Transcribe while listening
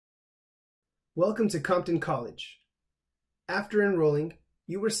Welcome to Compton College. After enrolling,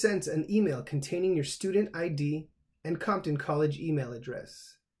 you were sent an email containing your student ID and Compton College email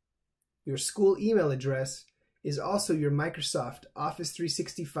address. Your school email address is also your Microsoft Office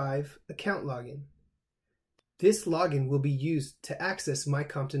 365 account login. This login will be used to access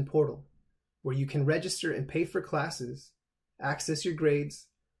MyCompton portal, where you can register and pay for classes, access your grades,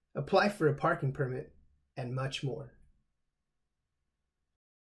 apply for a parking permit, and much more.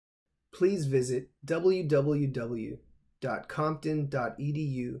 Please visit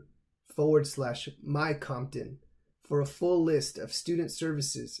www.compton.edu/MyCompton for a full list of student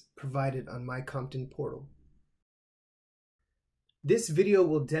services provided on MyCompton portal. This video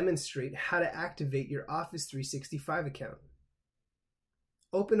will demonstrate how to activate your Office 365 account.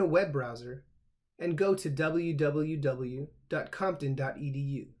 Open a web browser and go to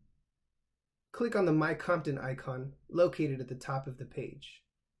www.compton.edu. Click on the MyCompton icon located at the top of the page.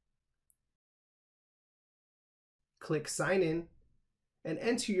 Click Sign In and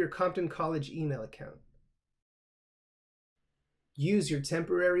enter your Compton College email account. Use your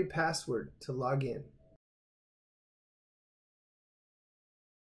temporary password to log in.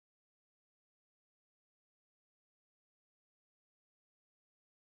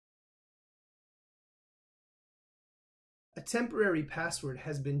 A temporary password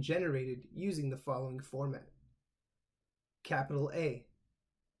has been generated using the following format: capital A,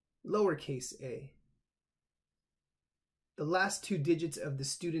 lowercase a, the last 2 digits of the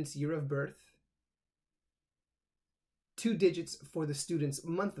student's year of birth, 2 digits for the student's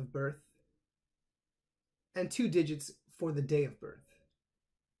month of birth, and 2 digits for the day of birth,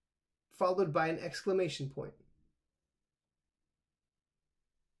 followed by an exclamation point.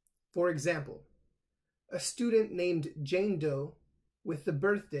 For example, a student named Jane Doe with the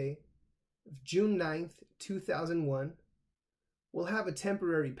birthday of June 9th, 2001 will have a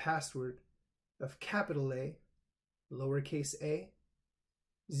temporary password of capital A, lowercase a,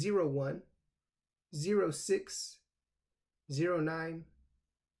 01, 06, 09,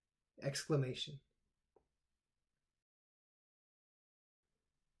 exclamation.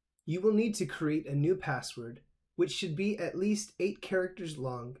 You will need to create a new password, which should be at least 8 characters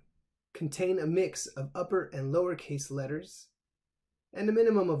long, contain a mix of upper and lowercase letters, and a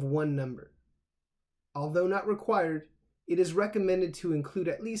minimum of 1 number. Although not required, it is recommended to include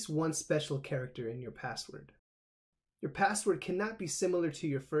at least 1 special character in your password. Your password cannot be similar to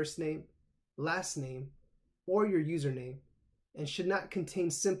your first name, last name, or your username, and should not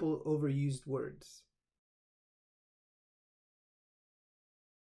contain simple overused words.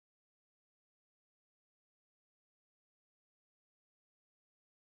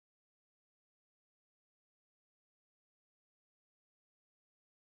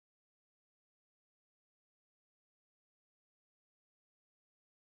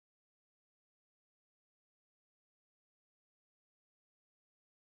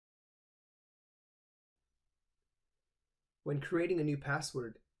 When creating a new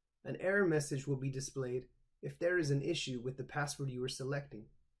password, an error message will be displayed if there is an issue with the password you are selecting.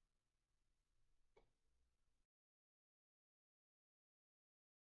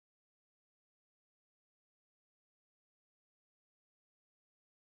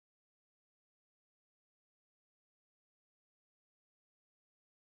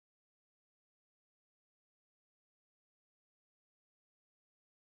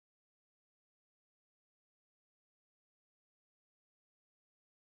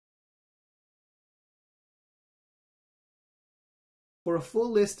 For a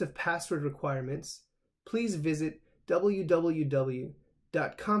full list of password requirements, please visit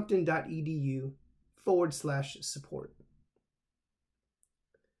www.compton.edu/support.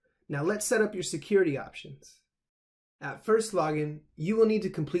 Now let's set up your security options. At first login, you will need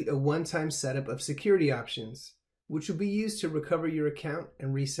to complete a one-time setup of security options, which will be used to recover your account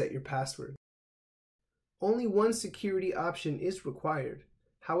and reset your password. Only 1 security option is required.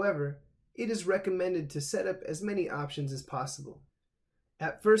 However, it is recommended to set up as many options as possible.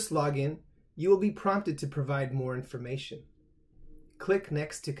 At first login, you will be prompted to provide more information. Click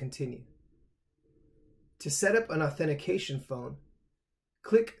Next to continue. To set up an authentication phone,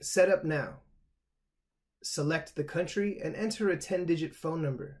 click Set Up Now. Select the country and enter a 10-digit phone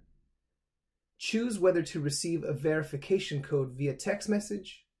number. Choose whether to receive a verification code via text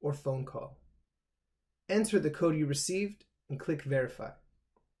message or phone call. Enter the code you received and click Verify.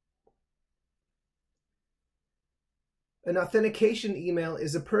 An authentication email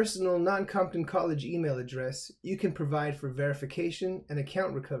is a personal non-Compton College email address you can provide for verification and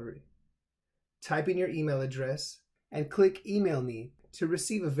account recovery. Type in your email address and click Email Me to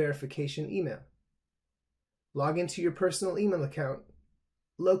receive a verification email. Log into your personal email account,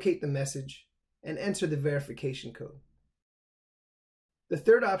 locate the message, and enter the verification code. The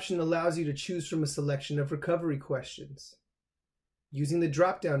third option allows you to choose from a selection of recovery questions. Using the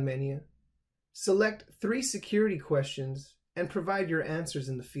drop-down menu, select 3 security questions and provide your answers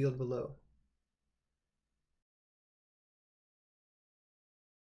in the field below.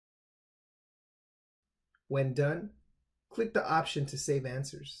 When done, click the option to save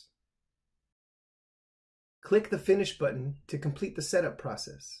answers. Click the Finish button to complete the setup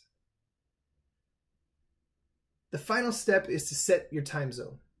process. The final step is to set your time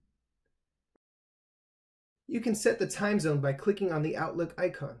zone. You can set the time zone by clicking on the Outlook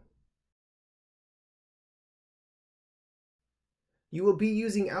icon. You will be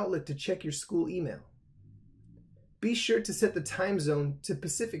using Outlook to check your school email. Be sure to set the time zone to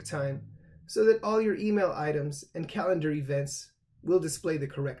Pacific time so that all your email items and calendar events will display the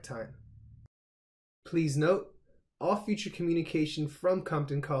correct time. Please note, all future communication from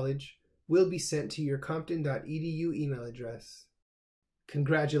Compton College will be sent to your compton.edu email address.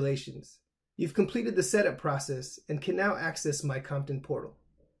 Congratulations! You've completed the setup process and can now access MyCompton portal.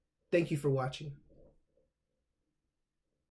 Thank you for watching.